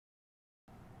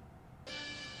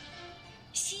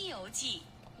游记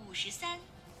53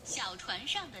小船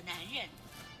上的男人。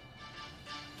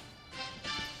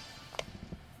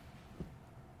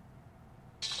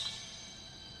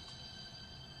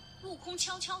悟空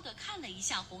悄悄地看了一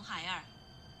下红孩儿，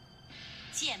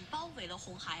剑包围了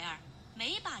红孩儿，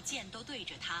每把剑都对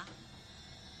着他。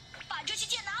把这些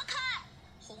剑拿开！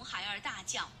红孩儿大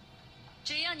叫。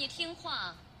只要你听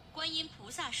话，观音菩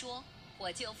萨说，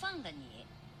我就放了你。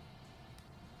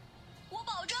我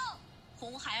保证！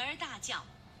红孩儿大叫。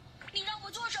你让我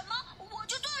做什么，我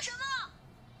就做什么。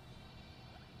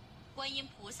观音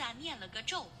菩萨念了个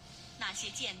咒，那些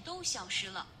剑都消失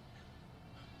了。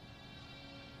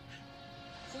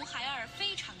红孩儿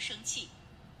非常生气。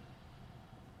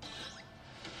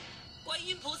观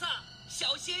音菩萨，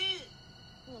小心！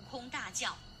悟空大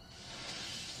叫。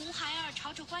红孩儿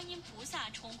朝着观音菩萨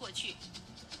冲过去。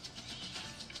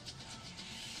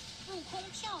悟空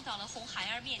跳到了红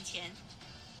孩儿面前。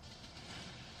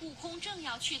悟空正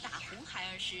要去打红孩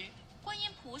儿时，观音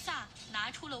菩萨拿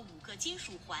出了5个金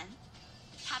属环，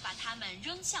他把它们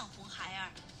扔向红孩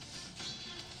儿，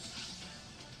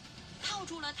套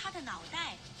住了他的脑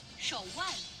袋、手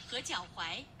腕和脚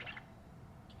踝。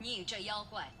你这妖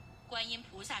怪，观音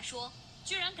菩萨说，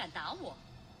居然敢打我！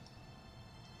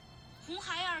红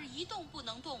孩儿一动不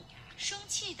能动，生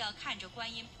气地看着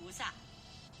观音菩萨。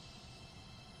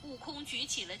悟空举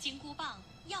起了金箍棒，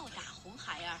要打红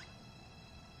孩儿。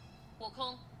悟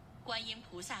空，观音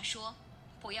菩萨说，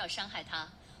不要伤害他，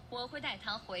我会带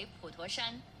他回普陀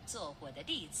山做我的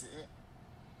弟子。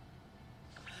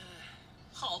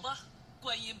好吧，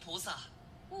观音菩萨。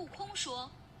悟空说。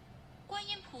观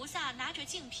音菩萨拿着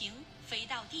净瓶飞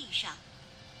到地上，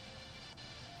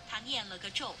他念了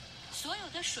个咒，所有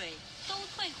的水都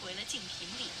退回了净瓶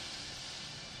里。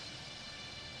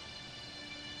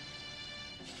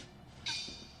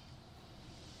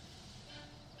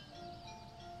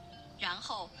然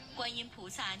后观音菩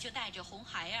萨就带着红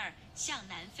孩儿向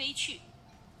南飞去。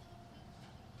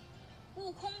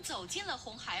悟空走进了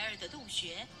红孩儿的洞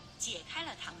穴，解开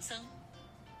了唐僧。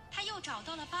他又找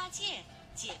到了八戒，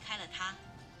解开了他。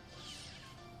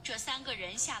这3个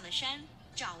人下了山，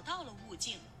找到了悟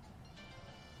净。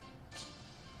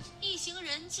一行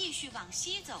人继续往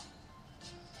西走。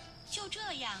就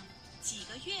这样，几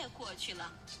个月过去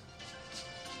了。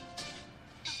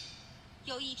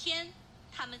有一天，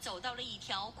他们走到了一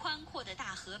条宽阔的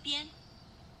大河边。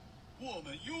我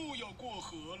们又要过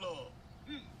河了。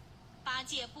八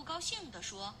戒不高兴地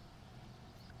说。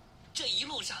这一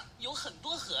路上有很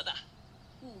多河的。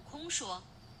悟空说。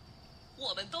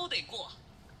我们都得过。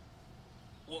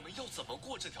我们要怎么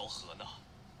过这条河呢？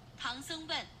唐僧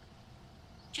问。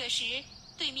这时，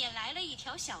对面来了一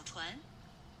条小船，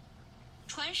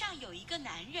船上有一个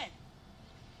男人。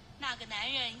那个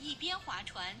男人一边划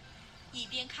船，一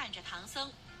边看着唐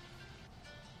僧。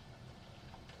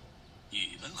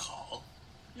你们好。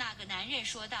那个男人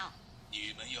说道。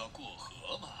你们要过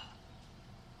河吗？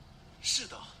是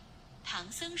的。唐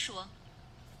僧说。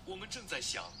我们正在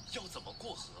想要怎么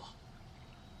过河。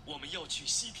我们要去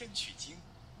西天取经。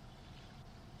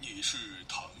你是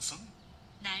唐僧？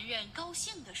男人高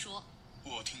兴地说。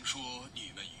我听说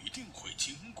你们一定会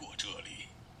经过这里。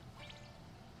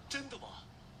真的吗？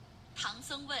唐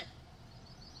僧问。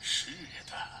是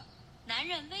的。男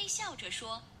人微笑着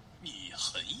说。你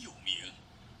很有名。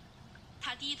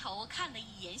他低头看了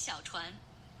一眼小船。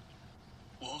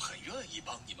我很愿意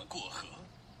帮你们过河，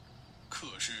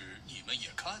可是你们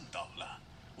也看到了，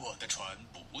我的船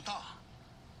不大，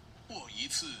我一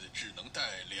次只能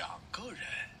带2个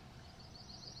人。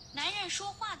男人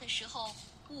说话的时候，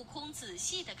悟空仔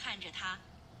细地看着他。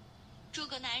这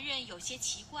个男人有些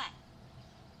奇怪。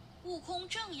悟空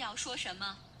正要说什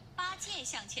么，八戒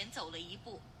向前走了一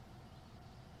步。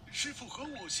师傅和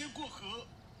我先过河。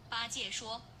八戒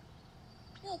说。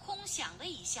悟空想了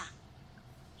一下。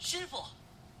师傅，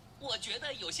我觉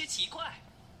得有些奇怪。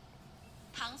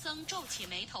唐僧皱起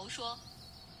眉头说。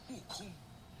悟空，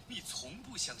你从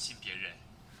不相信别人，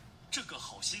这个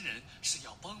好心人是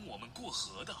要帮我们过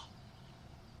河的。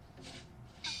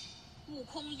悟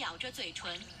空咬着嘴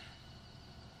唇。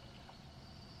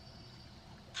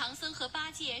唐僧和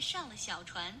八戒上了小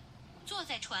船，坐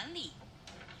在船里。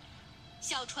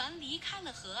小船离开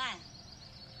了河岸。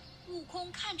悟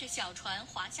空看着小船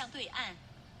划向对岸。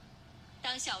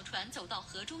当小船走到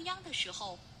河中央的时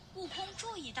候，悟空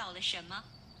注意到了什么？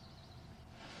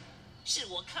是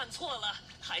我看错了，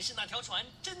还是那条船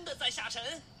真的在下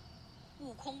沉？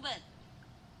悟空问。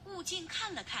悟净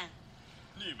看了看。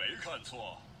你没看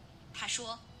错。他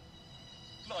说。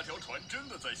那条船真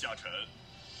的在下沉。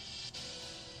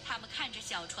他们看着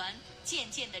小船渐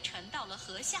渐地沉到了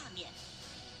河下面。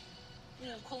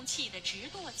悟空气得直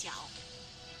跺脚。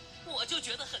我就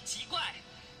觉得很奇怪，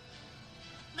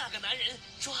那个男人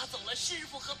抓走了师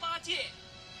傅和八戒。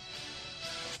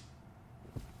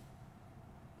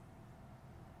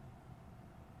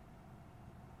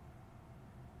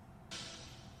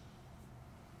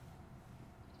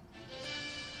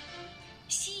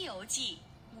西游记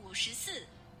54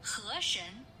河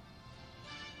神。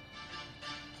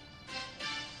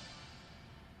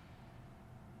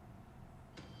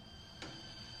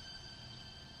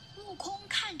悟空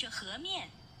看着河面，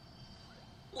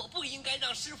我不应该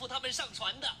让师傅他们上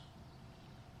船的。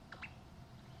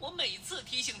我每次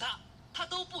提醒他，他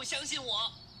都不相信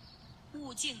我。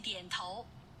悟净点头。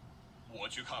我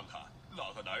去看看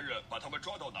那个男人把他们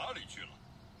抓到哪里去了。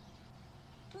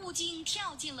悟净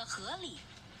跳进了河里，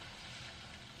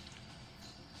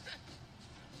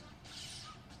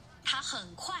他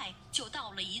很快就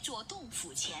到了一座洞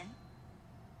府前。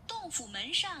洞府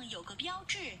门上有个标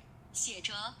志，写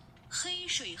着黑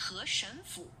水河神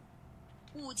府。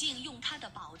悟净用他的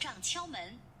宝杖敲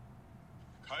门，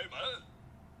开门！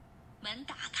门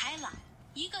打开了，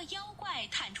一个妖怪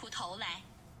探出头来。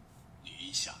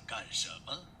你想干什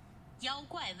么？妖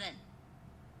怪问。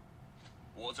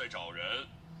我在找人。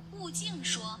悟净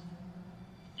说。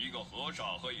一个和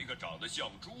尚和一个长得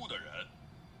像猪的人，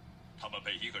他们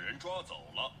被一个人抓走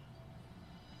了。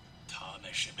他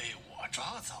们是被我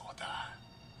抓走的。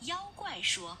妖怪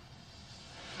说。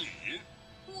你？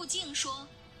悟净说。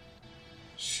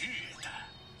是的。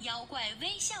妖怪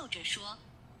微笑着说。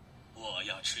我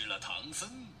要吃了唐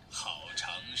僧，好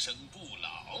长生不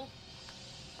老。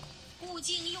悟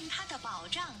净用他的宝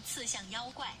杖刺向妖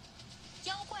怪，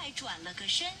妖怪转了个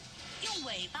身，用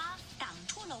尾巴挡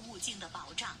住了悟净的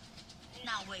宝杖。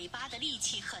那尾巴的力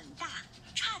气很大，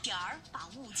差点儿把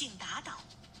悟净打倒。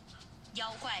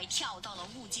妖怪跳到了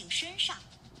悟净身上。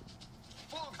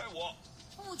放开我！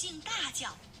悟净大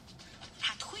叫，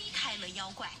他推开了妖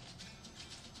怪。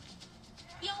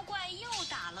妖怪又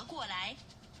打了过来，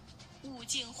悟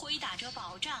净挥打着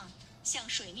宝杖向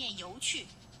水面游去。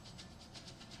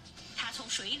他从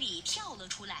水里跳了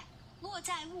出来，落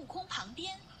在悟空旁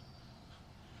边。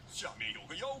下面有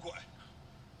个妖怪。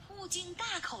悟净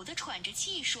大口地喘着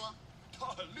气说。他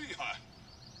很厉害。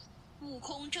悟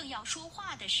空正要说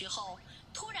话的时候，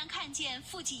突然看见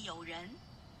附近有人，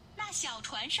那小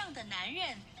船上的男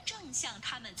人正向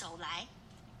他们走来。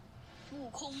悟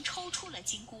空抽出了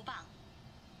金箍棒。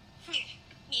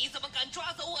你怎么敢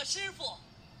抓走我师傅？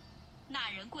那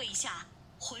人跪下，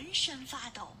浑身发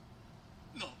抖。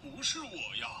那不是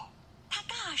我呀！他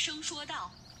大声说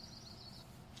道。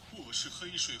我是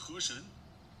黑水河神，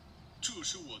这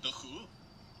是我的河，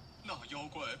那妖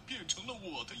怪变成了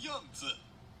我的样子。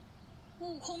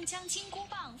悟空将金箍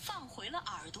棒放回了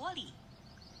耳朵里。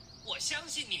我相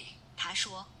信你，他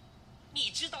说。你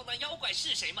知道那妖怪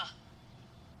是谁吗？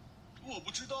我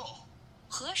不知道。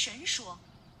河神说。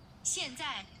现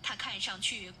在他看上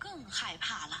去更害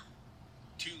怕了。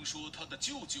听说他的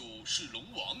舅舅是龙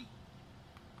王。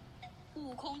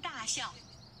悟空大笑。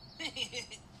嘿嘿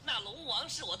嘿，那龙王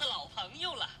是我的老朋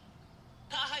友了，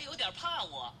他还有点怕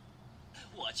我，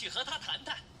我去和他谈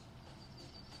谈。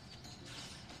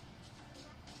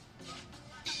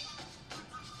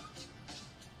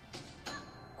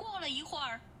过了一会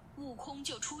儿，悟空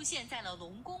就出现在了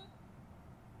龙宫。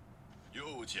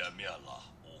又见面了，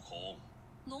悟空。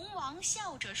龙王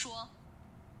笑着说。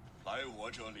来我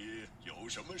这里有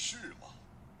什么事吗？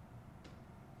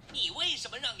你为什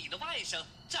么让你的外甥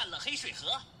占了黑水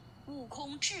河？悟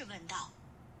空质问道。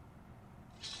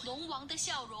龙王的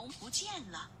笑容不见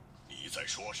了。你在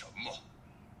说什么？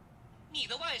你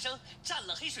的外甥占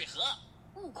了黑水河。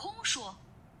悟空说。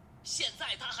现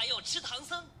在他还要吃唐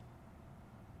僧。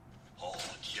哦，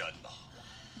天哪！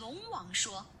龙王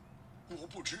说。我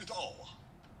不知道啊，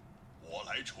我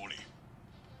来处理。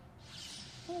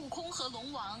悟空和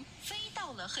龙王飞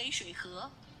到了黑水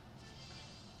河。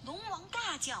龙王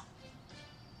大叫：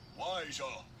外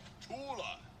甥，出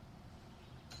来！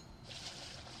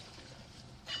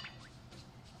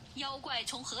妖怪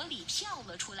从河里跳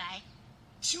了出来。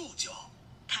舅舅，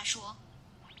他说：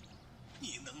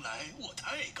你能来，我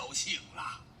太高兴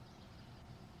了。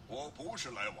我不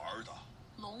是来玩的。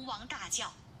龙王大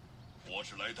叫：我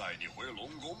是来带你回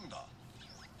龙宫的，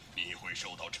你会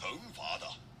受到惩罚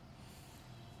的。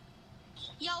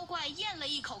妖怪咽了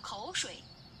一口口水，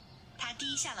他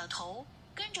低下了头，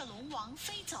跟着龙王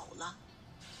飞走了。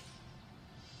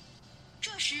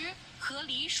这时河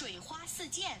里水花四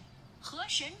溅，河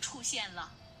神出现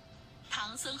了，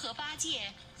唐僧和八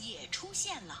戒也出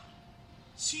现了。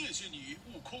谢谢你，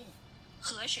悟空。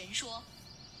河神说。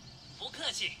不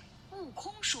客气。悟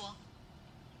空说。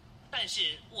但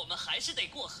是我们还是得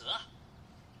过河。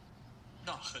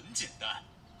那很简单。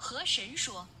河神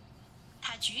说，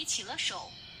他举起了手，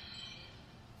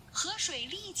河水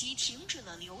立即停止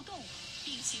了流动，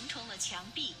并形成了墙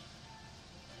壁。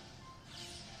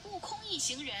悟空一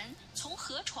行人从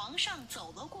河床上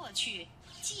走了过去，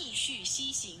继续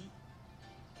西行。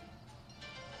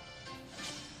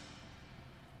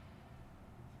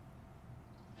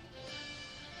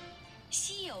《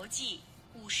西游记》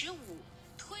55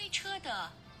推车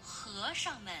的和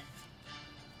尚们。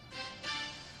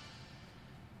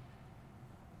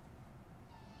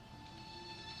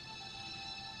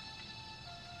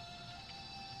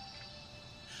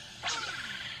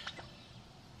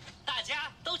大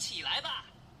家都起来吧！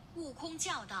悟空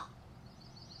叫道。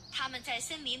他们在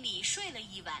森林里睡了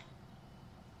一晚。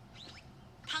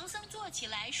唐僧坐起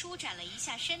来舒展了一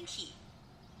下身体。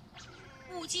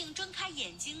悟净睁开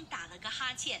眼睛打了个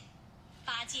哈欠。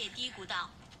八戒嘀咕道：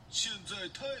现在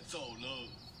太早了，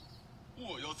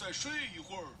我要再睡一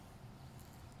会儿。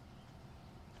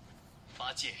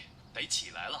八戒，得起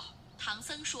来了。唐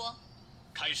僧说。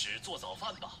开始做早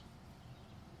饭吧。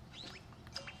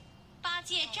八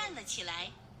戒站了起来。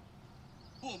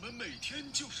我们每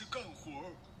天就是干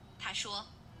活。他说。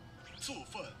做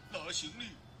饭，拿行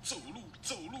李，走路，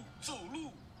走路，走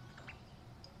路。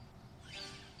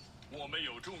我们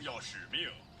有重要使命。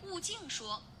悟净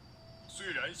说。虽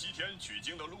然西天取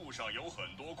经的路上有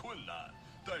很多困难，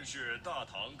但是大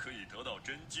唐可以得到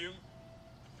真经，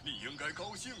你应该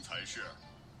高兴才是。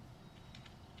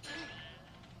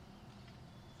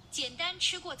简单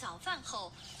吃过早饭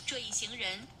后，这一行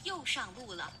人又上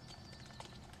路了。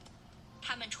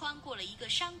他们穿过了一个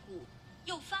山谷，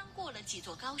又翻过了几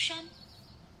座高山。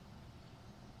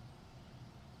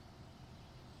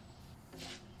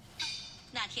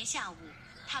那天下午，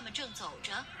他们正走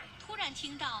着，突然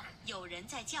听到有人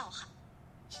在叫喊。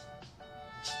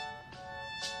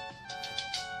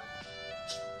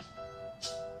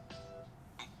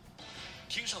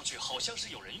听上去好像是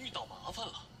有人遇到麻烦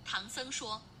了。唐僧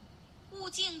说。悟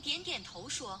净点点头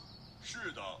说。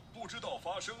是的，不知道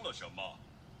发生了什么。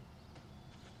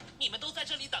你们都在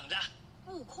这里等着。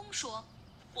悟空说。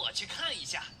我去看一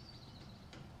下。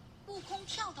悟空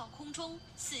跳到空中，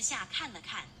四下看了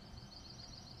看。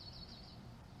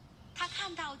他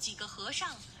看到几个和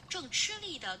尚正吃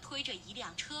力地推着一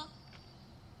辆车，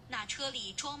那车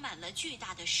里装满了巨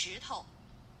大的石头。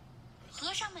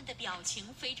和尚们的表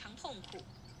情非常痛苦，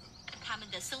他们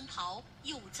的僧袍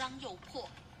又脏又破。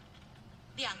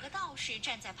两个道士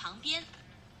站在旁边，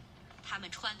他们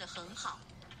穿得很好。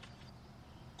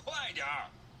快点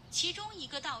儿！其中一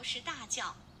个道士大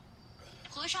叫。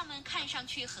和尚们看上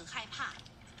去很害怕，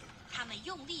他们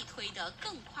用力推得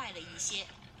更快了一些。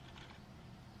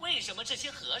为什么这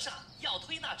些和尚要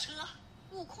推那车？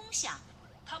悟空想。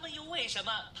他们又为什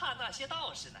么怕那些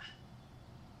道士呢？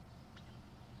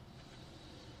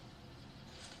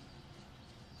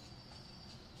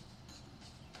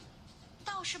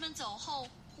道士们走后，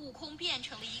悟空变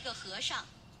成了一个和尚。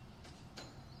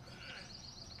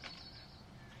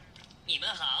你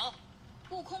们好。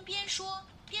悟空边说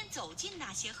边走近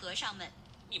那些和尚们。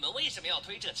你们为什么要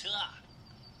推这车啊？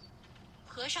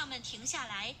和尚们停下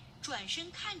来，转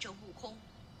身看着悟空，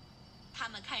他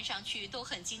们看上去都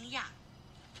很惊讶。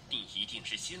你一定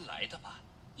是新来的吧？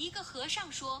一个和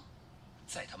尚说。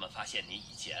在他们发现你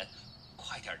以前，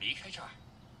快点离开这儿。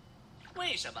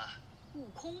为什么？悟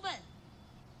空问。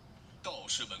道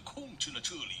士们控制了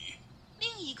这里。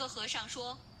另一个和尚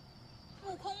说。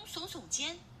悟空耸耸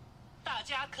肩。大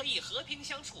家可以和平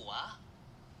相处啊。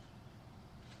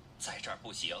在这儿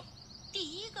不行。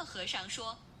第一个和尚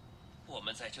说。我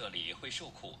们在这里会受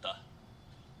苦的。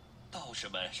道士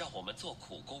们让我们做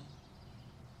苦工。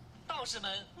道士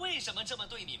们为什么这么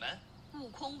对你们？悟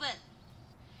空问。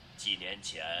几年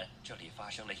前这里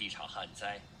发生了一场旱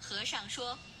灾。和尚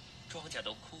说。庄稼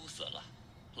都枯死了，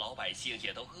老百姓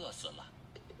也都饿死了。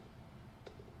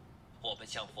我们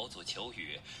向佛祖求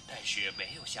雨，但是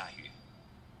没有下雨。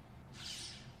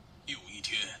有一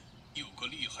天，有个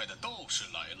厉害的道士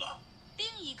来了。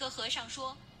另一个和尚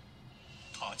说。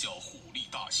他叫虎力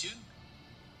大仙，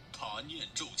他念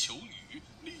咒求雨，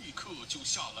立刻就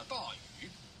下了大雨。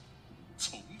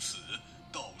从此，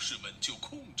道士们就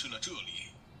控制了这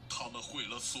里，他们毁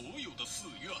了所有的寺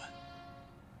院。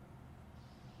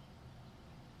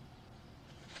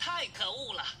太可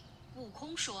恶了！悟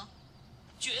空说。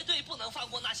绝对不能放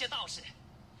过那些道士。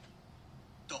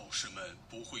道士们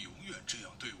不会永远这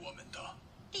样对我们的。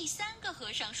第三个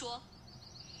和尚说。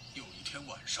有一天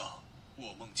晚上，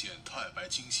我梦见太白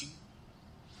金星，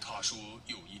他说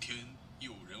有一天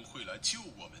有人会来救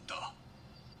我们的。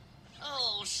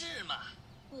哦，是吗？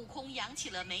悟空扬起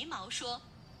了眉毛说：“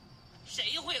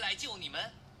谁会来救你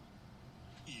们？”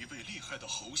一位厉害的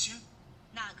猴仙。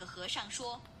那个和尚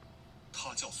说：“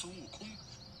他叫孙悟空，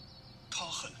他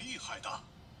很厉害的，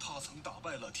他曾打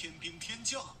败了天兵天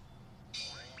将。”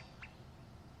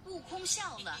悟空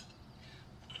笑了。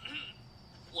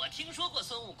我听说过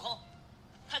孙悟空，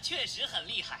他确实很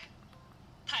厉害。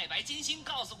太白金星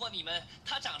告诉过你们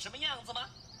他长什么样子吗？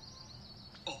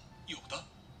哦，有的。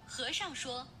和尚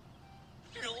说：“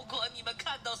如果你们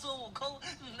看到孙悟空，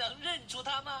能认出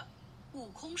他吗？”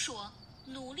悟空说，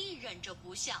努力忍着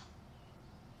不笑。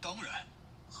当然。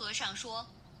和尚说：“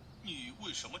你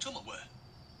为什么这么问？”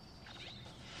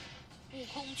悟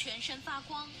空全身发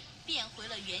光，变回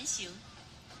了原形。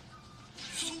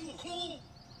孙悟空！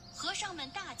和尚们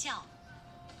大叫，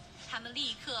他们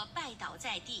立刻拜倒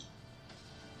在地。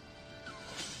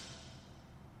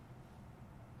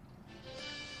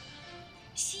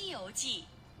《西游记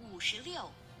56：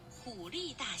虎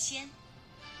力大仙》。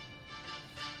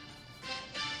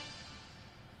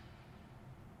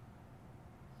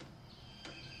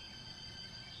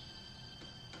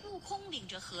悟空领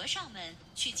着和尚们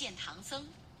去见唐僧，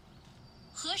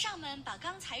和尚们把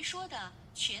刚才说的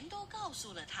全都告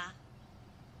诉了他。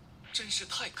真是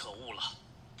太可恶了！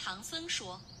唐僧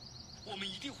说：“我们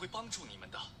一定会帮助你们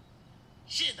的。”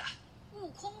是的。悟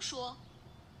空说：“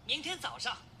明天早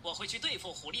上我会去对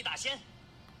付虎力大仙。”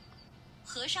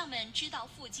和尚们知道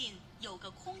附近有个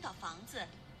空的房子，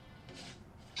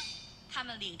他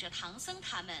们领着唐僧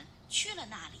他们去了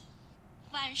那里。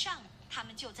晚上他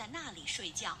们就在那里睡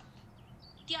觉。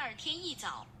第二天一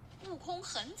早，悟空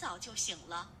很早就醒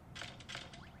了。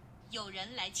有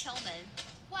人来敲门，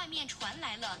外面传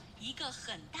来了一个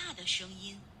很大的声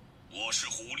音：“我是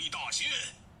虎力大仙。”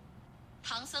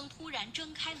唐僧突然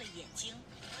睁开了眼睛，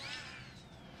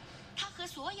他和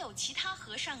所有其他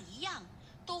和尚一样，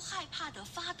都害怕得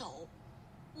发抖。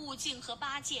悟净和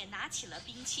八戒拿起了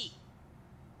兵器。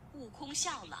悟空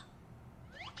笑了：“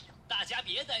大家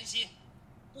别担心，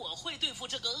我会对付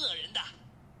这个恶人的。”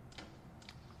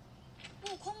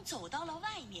悟空走到了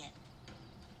外面。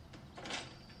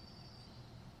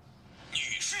你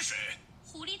是谁？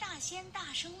虎力大仙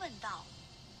大声问道。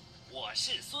我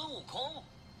是孙悟空。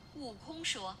悟空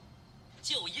说：“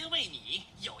就因为你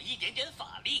有一点点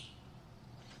法力，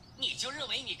你就认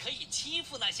为你可以欺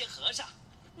负那些和尚，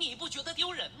你不觉得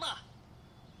丢人吗？”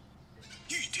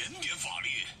一点点法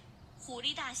力？虎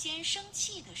力大仙生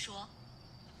气地说：“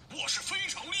我是非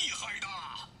常厉害的。”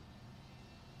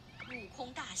悟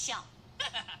空大笑：“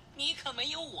你可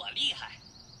没有我厉害，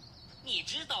你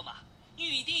知道吗？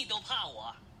玉帝都怕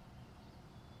我。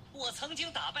我曾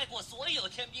经打败过所有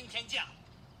天兵天将。”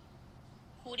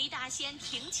虎力大仙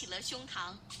挺起了胸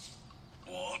膛。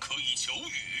我可以求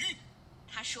雨。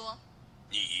他说：“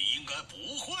你应该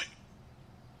不会。”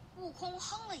悟空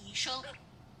哼了一声：“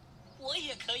我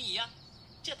也可以呀，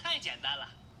这太简单了。”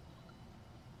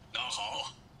那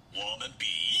好，我们比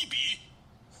一比。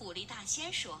虎力大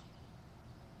仙说：“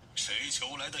谁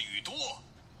求来的雨多，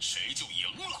谁就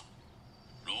赢了。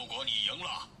如果你赢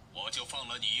了，我就放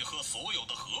了你和所有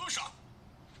的和尚；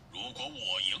如果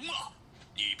我赢了，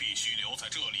你必须留在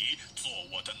这里做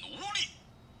我的奴隶。”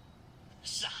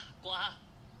傻瓜！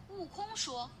悟空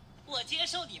说：“我接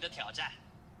受你的挑战。”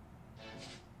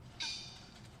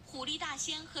虎力大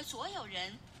仙和所有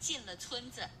人进了村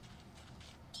子。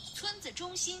村子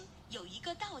中心有一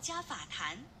个道家法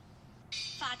坛，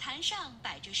法坛上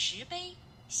摆着石碑、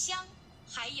香，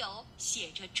还有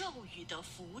写着咒语的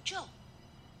符咒。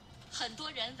很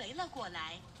多人围了过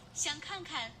来，想看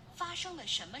看发生了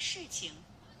什么事情。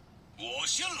我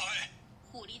先来。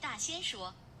虎力大仙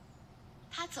说。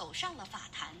他走上了法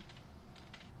坛。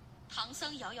唐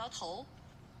僧摇摇头：“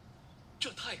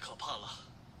这太可怕了。”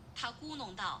他咕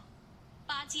哝道。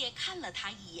八戒看了他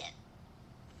一眼：“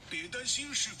别担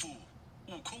心，师傅，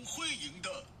悟空会赢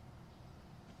的。”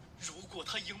如果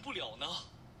他赢不了呢？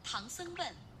唐僧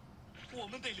问。我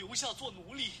们得留下做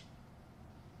奴隶。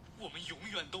我们永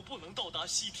远都不能到达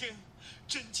西天，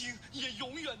真经也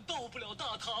永远到不了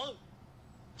大唐。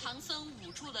唐僧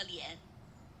捂住了脸。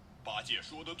八戒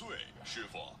说得对，师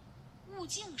傅。悟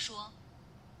净说：“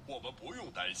我们不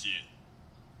用担心。”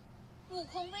悟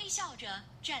空微笑着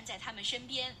站在他们身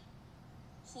边。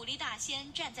虎力大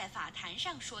仙站在法坛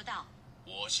上说道：“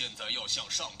我现在要向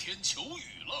上天求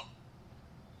雨了。”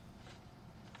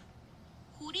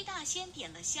虎力大仙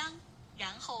点了香，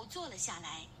然后坐了下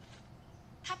来。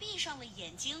他闭上了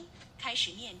眼睛，开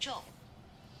始念咒。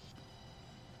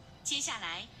接下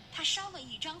来，他烧了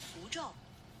一张符咒。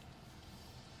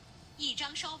一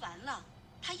张烧完了，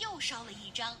他又烧了一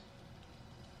张。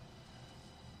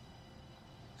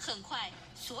很快，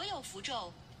所有符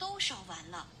咒都烧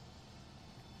完了。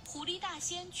狐狸大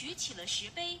仙举起了石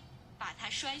碑，把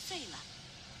它摔碎了。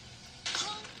砰！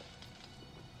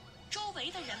周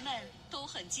围的人们都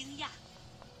很惊讶。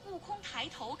悟空抬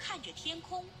头看着天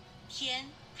空，天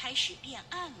开始变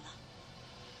暗了。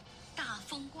大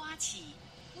风刮起，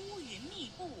乌云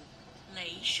密布，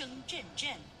雷声阵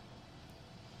阵。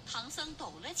唐僧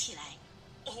抖了起来。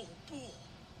哦不，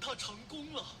他成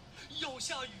功了，要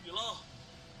下雨了。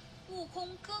悟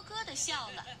空咯咯地笑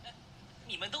了。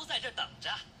你们都在这等着，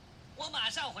我马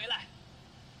上回来。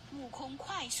悟空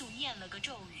快速念了个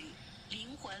咒语，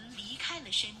灵魂离开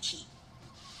了身体。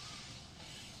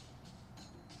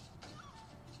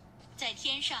在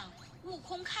天上，悟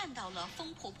空看到了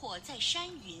风婆婆在扇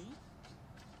云。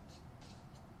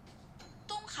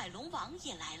东海龙王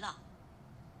也来了。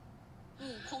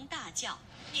悟空大叫：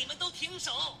你们都停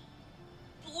手，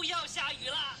不要下雨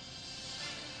了！